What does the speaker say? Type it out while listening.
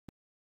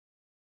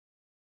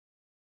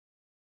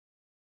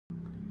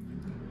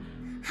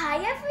Hi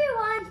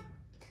everyone!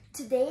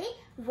 Today,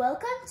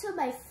 welcome to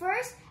my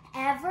first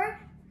ever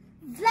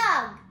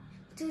vlog.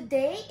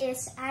 Today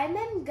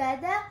I'm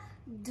gonna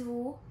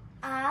do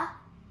a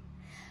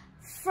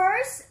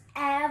first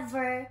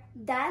ever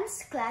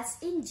dance class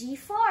in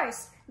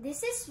GForce.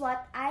 This is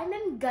what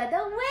I'm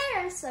gonna wear.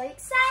 I'm so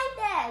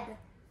excited!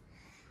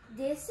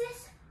 This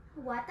is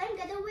what I'm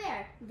gonna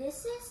wear.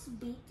 This is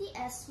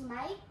BTS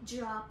Mic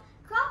Drop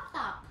crop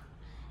top.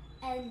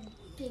 And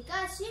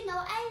because you know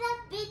I love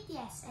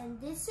BTS, and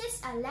this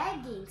is a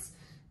leggings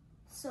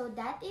so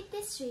that it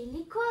is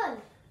really cool.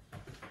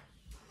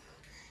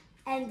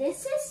 And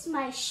this is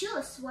my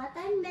shoes, what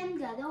I'm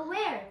gonna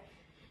wear.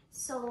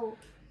 So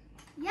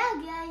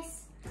yeah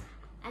guys,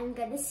 I'm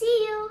gonna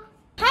see you.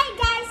 Hi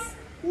guys,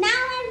 now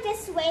I'm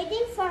just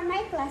waiting for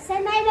my class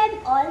and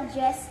I'm all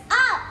dressed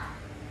up.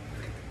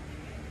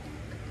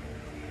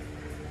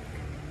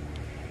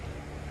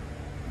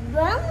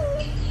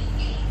 Well,